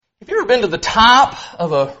been to the top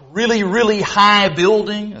of a really, really high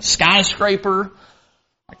building, a skyscraper,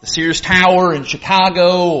 like the Sears Tower in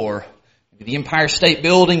Chicago or the Empire State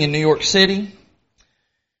Building in New York City?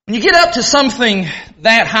 When you get up to something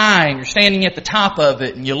that high and you're standing at the top of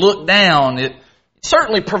it and you look down, it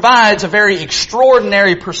certainly provides a very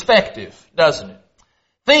extraordinary perspective, doesn't it?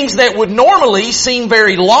 Things that would normally seem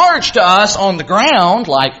very large to us on the ground,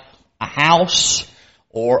 like a house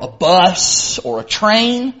or a bus or a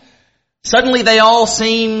train, suddenly they all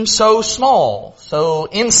seem so small, so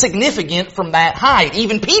insignificant from that height.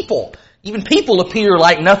 Even people appear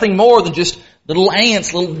like nothing more than just little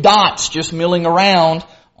ants, little dots just milling around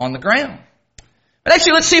on the ground. But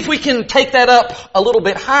actually, let's see if we can take that up a little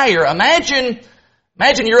bit higher. Imagine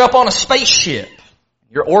you're up on a spaceship.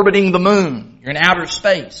 You're orbiting the moon. You're in outer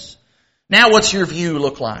space. Now what's your view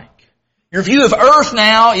look like? Your view of Earth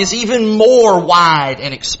now is even more wide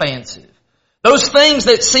and expansive. Those things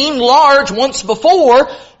that seemed large once before,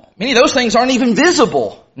 many of those things aren't even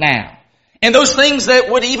visible now. And those things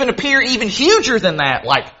that would even appear even huger than that,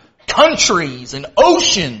 like countries and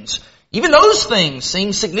oceans, even those things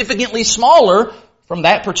seem significantly smaller from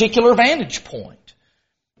that particular vantage point.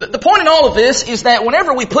 The point in all of this is that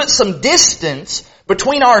whenever we put some distance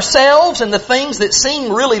between ourselves and the things that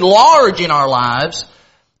seem really large in our lives,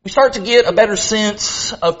 we start to get a better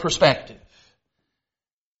sense of perspective.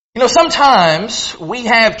 You know, sometimes we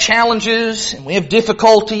have challenges and we have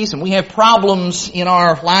difficulties and we have problems in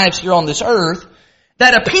our lives here on this earth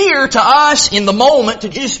that appear to us in the moment to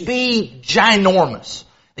just be ginormous.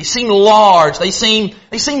 They seem large. They seem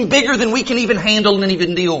bigger than we can even handle and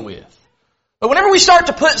even deal with. But whenever we start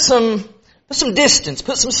to put some distance,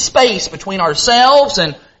 put some space between ourselves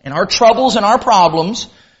and our troubles and our problems,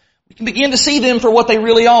 we can begin to see them for what they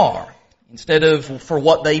really are instead of for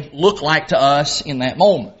what they look like to us in that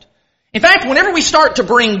moment. In fact, whenever we start to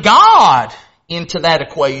bring God into that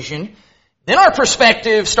equation, then our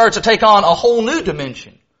perspective starts to take on a whole new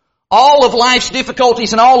dimension. All of life's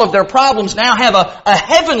difficulties and all of their problems now have a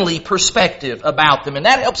heavenly perspective about them, and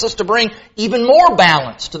that helps us to bring even more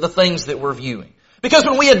balance to the things that we're viewing. Because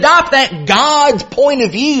when we adopt that God's point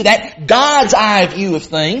of view, that God's eye view of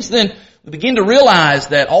things, then we begin to realize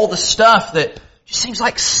that all the stuff that just seems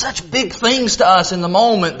like such big things to us in the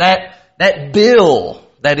moment, that bill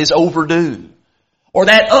that is overdue, or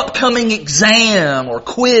that upcoming exam or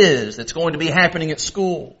quiz that's going to be happening at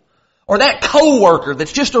school, or that coworker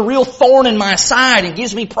that's just a real thorn in my side and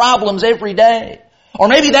gives me problems every day, or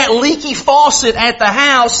maybe that leaky faucet at the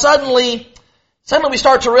house, suddenly we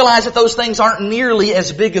start to realize that those things aren't nearly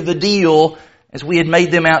as big of a deal as we had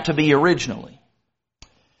made them out to be originally.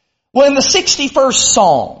 Well, in the 61st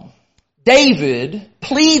Psalm, David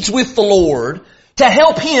pleads with the Lord to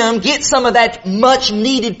help him get some of that much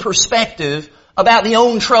needed perspective about the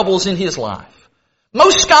own troubles in his life.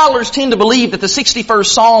 Most scholars tend to believe that the 61st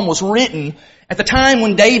Psalm was written at the time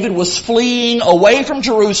when David was fleeing away from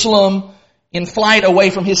Jerusalem in flight away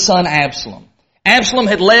from his son Absalom. Absalom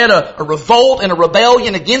had led a revolt and a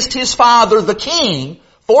rebellion against his father, the king,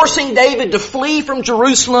 forcing David to flee from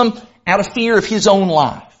Jerusalem out of fear of his own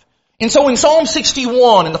life. And so in Psalm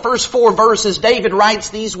 61, in the first 4 verses, David writes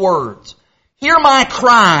these words, "Hear my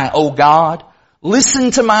cry, O God, listen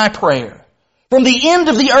to my prayer. From the end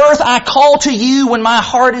of the earth I call to you when my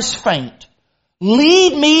heart is faint.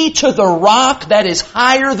 Lead me to the rock that is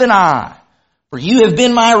higher than I, for you have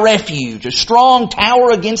been my refuge, a strong tower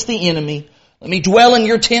against the enemy. Let me dwell in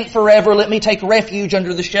your tent forever. Let me take refuge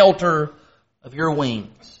under the shelter of your wings."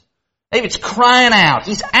 David's crying out.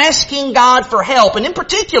 He's asking God for help. And in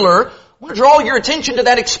particular, I want to draw your attention to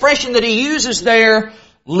that expression that he uses there,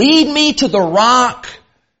 lead me to the rock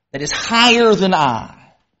that is higher than I.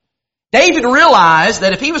 David realized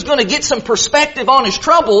that if he was going to get some perspective on his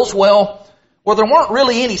troubles, well, there weren't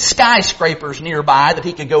really any skyscrapers nearby that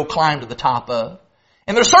he could go climb to the top of.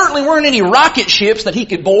 And there certainly weren't any rocket ships that he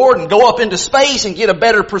could board and go up into space and get a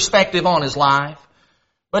better perspective on his life.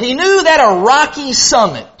 But he knew that a rocky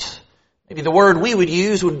summit, maybe the word we would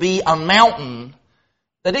use would be a mountain,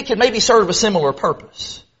 that it could maybe serve a similar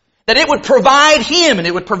purpose. That it would provide him and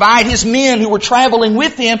it would provide his men who were traveling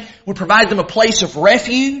with him, would provide them a place of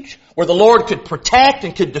refuge where the Lord could protect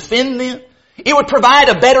and could defend them. It would provide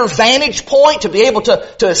a better vantage point to be able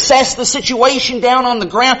to assess the situation down on the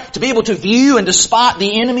ground, to be able to view and to spot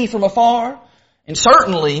the enemy from afar. And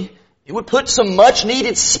certainly, it would put some much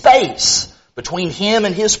needed space between him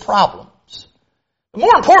and his problems. But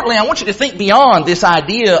more importantly, I want you to think beyond this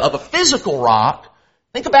idea of a physical rock.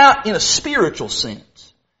 Think about in a spiritual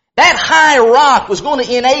sense. That high rock was going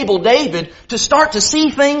to enable David to start to see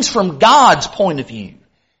things from God's point of view.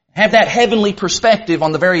 have that heavenly perspective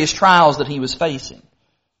on the various trials that he was facing.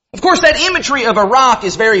 Of course, that imagery of a rock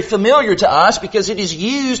is very familiar to us because it is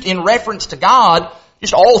used in reference to God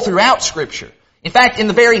just all throughout Scripture. In fact, in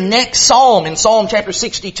the very next psalm, in Psalm chapter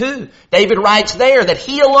 62, David writes there that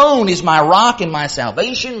He alone is my rock and my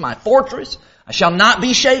salvation, my fortress. I shall not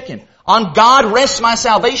be shaken. On God rests my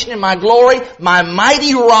salvation and my glory. My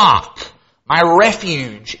mighty rock, my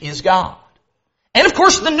refuge is God. And of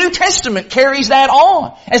course, the New Testament carries that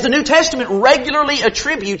on, as the New Testament regularly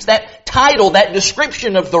attributes that title, that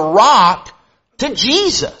description of the rock to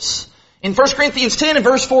Jesus. In 1 Corinthians 10 and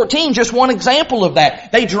verse 14, just one example of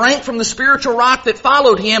that. They drank from the spiritual rock that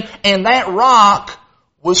followed him, and that rock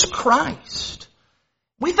was Christ.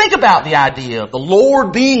 We think about the idea of the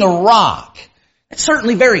Lord being a rock. It's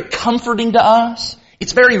certainly very comforting to us.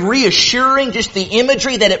 It's very reassuring, just the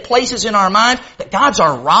imagery that it places in our mind, that God's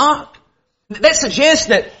our rock. That suggests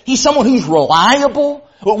that He's someone who's reliable.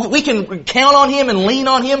 We can count on Him and lean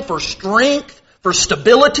on Him for strength, for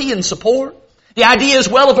stability and support. The idea as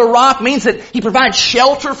well of a rock means that He provides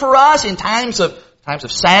shelter for us in times of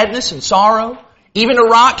sadness and sorrow. Even a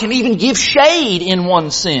rock can even give shade in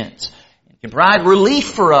one sense. It can provide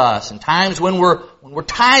relief for us in times when we're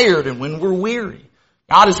tired and when we're weary.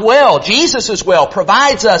 God as well, Jesus as well,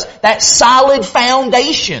 provides us that solid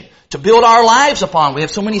foundation to build our lives upon. We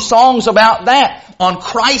have so many songs about that. On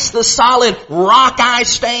Christ the solid rock I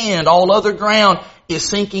stand, all other ground is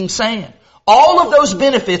sinking sand. All of those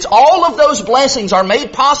benefits, all of those blessings are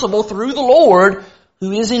made possible through the Lord,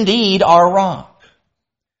 who is indeed our rock.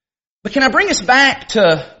 But can I bring us back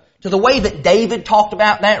to the way that David talked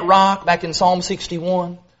about that rock back in Psalm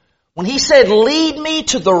 61? When he said, lead me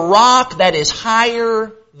to the rock that is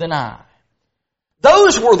higher than I.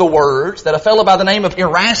 Those were the words that a fellow by the name of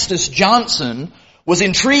Erastus Johnson was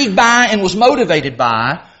intrigued by and was motivated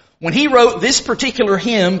by when he wrote this particular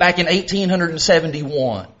hymn back in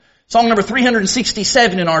 1871. Song number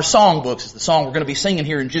 367 in our songbooks is the song we're going to be singing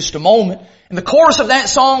here in just a moment. And the chorus of that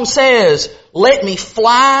song says, let me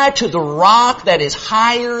fly to the rock that is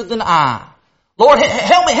higher than I. Lord,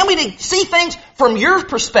 help me to see things from your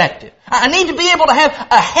perspective. I need to be able to have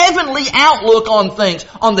a heavenly outlook on things,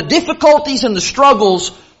 on the difficulties and the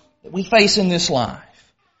struggles that we face in this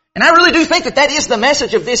life. And I really do think that is the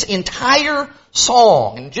message of this entire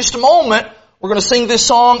song. In just a moment, we're going to sing this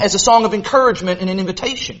song as a song of encouragement and an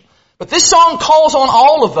invitation. But this song calls on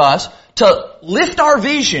all of us to lift our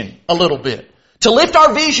vision a little bit, to lift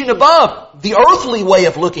our vision above the earthly way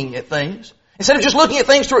of looking at things. Instead of just looking at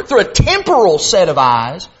things through a temporal set of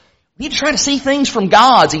eyes, we need to try to see things from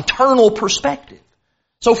God's eternal perspective.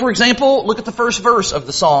 So, for example, look at the first verse of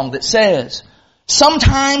the song that says,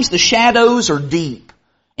 sometimes the shadows are deep,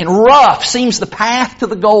 and rough seems the path to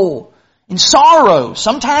the goal. In sorrow,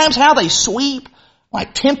 sometimes how they sweep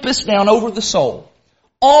like tempests down over the soul.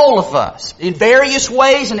 All of us, in various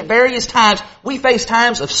ways and at various times, we face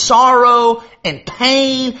times of sorrow and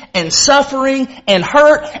pain and suffering and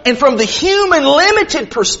hurt. And from the human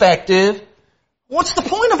limited perspective, what's the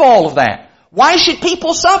point of all of that? Why should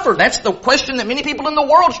people suffer? That's the question that many people in the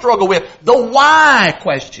world struggle with. The why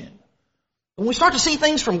question. When we start to see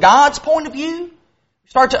things from God's point of view, we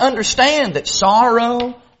start to understand that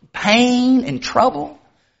sorrow, pain, and trouble,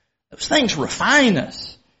 those things refine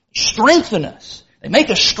us, strengthen us. They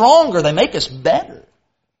make us stronger. They make us better.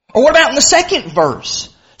 Or what about in the second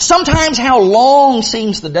verse? Sometimes how long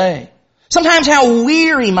seems the day. Sometimes how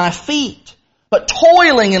weary my feet. But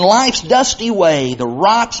toiling in life's dusty way, the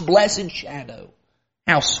rock's blessed shadow,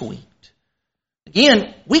 how sweet.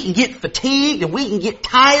 Again, we can get fatigued and we can get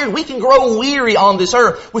tired. We can grow weary on this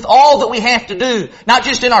earth with all that we have to do. Not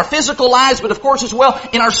just in our physical lives, but of course as well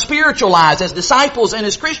in our spiritual lives as disciples and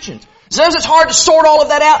as Christians. Sometimes it's hard to sort all of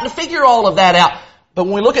that out and to figure all of that out. But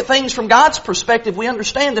when we look at things from God's perspective, we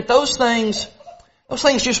understand that those things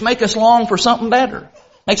just make us long for something better.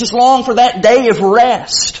 Makes us long for that day of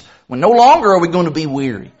rest, when no longer are we going to be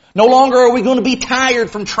weary. No longer are we going to be tired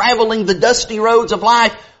from traveling the dusty roads of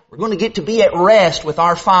life. We're going to get to be at rest with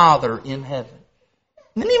our Father in heaven.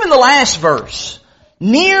 And then even the last verse,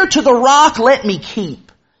 near to the rock let me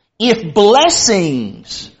keep, if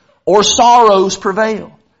blessings or sorrows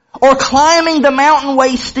prevail, or climbing the mountain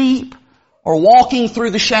way steep, or walking through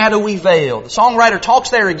the shadowy vale. The songwriter talks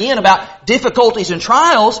there again about difficulties and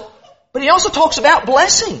trials, but he also talks about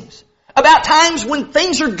blessings, about times when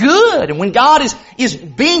things are good and when God is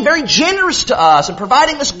being very generous to us and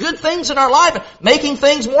providing us good things in our life and making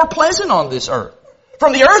things more pleasant on this earth.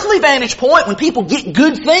 From the earthly vantage point, when people get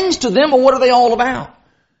good things to them, well, what are they all about?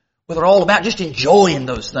 Well, they're all about just enjoying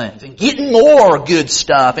those things and getting more good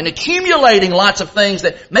stuff and accumulating lots of things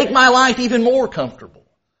that make my life even more comfortable.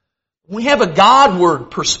 When we have a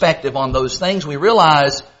Godward perspective on those things, we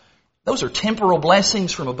realize those are temporal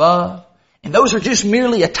blessings from above. And those are just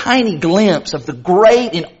merely a tiny glimpse of the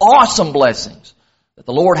great and awesome blessings that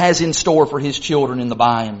the Lord has in store for His children in the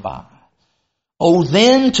by and by. Oh,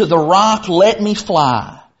 then to the rock let me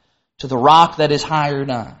fly, to the rock that is higher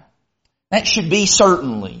than I. That should be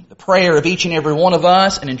certainly the prayer of each and every one of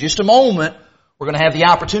us. And in just a moment, we're going to have the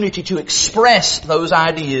opportunity to express those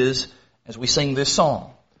ideas as we sing this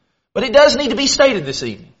song. But it does need to be stated this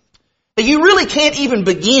evening that you really can't even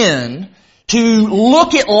begin to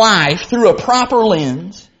look at life through a proper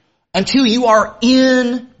lens until you are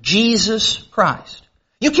in Jesus Christ.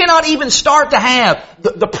 You cannot even start to have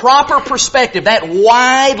the proper perspective, that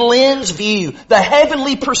wide lens view, the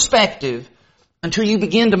heavenly perspective, until you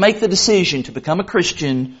begin to make the decision to become a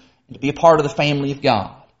Christian and to be a part of the family of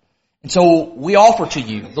God. And so we offer to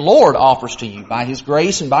you, the Lord offers to you, by His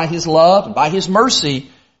grace and by His love and by His mercy,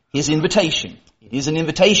 His invitation. It is an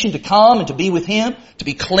invitation to come and to be with Him, to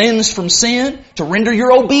be cleansed from sin, to render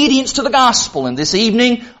your obedience to the gospel. And this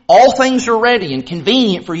evening, all things are ready and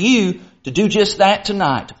convenient for you to do just that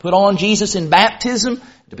tonight, to put on Jesus in baptism,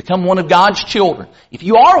 to become one of God's children. If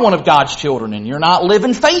you are one of God's children and you're not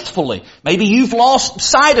living faithfully, maybe you've lost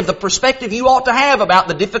sight of the perspective you ought to have about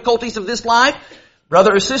the difficulties of this life,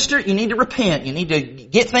 brother or sister, you need to repent. You need to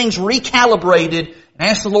get things recalibrated and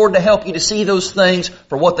ask the Lord to help you to see those things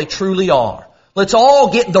for what they truly are. Let's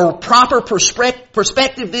all get the proper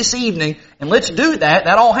perspective this evening, and let's do that.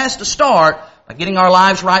 That all has to start by getting our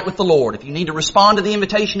lives right with the Lord. If you need to respond to the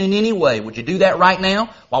invitation in any way, would you do that right now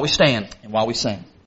while we stand and while we sing?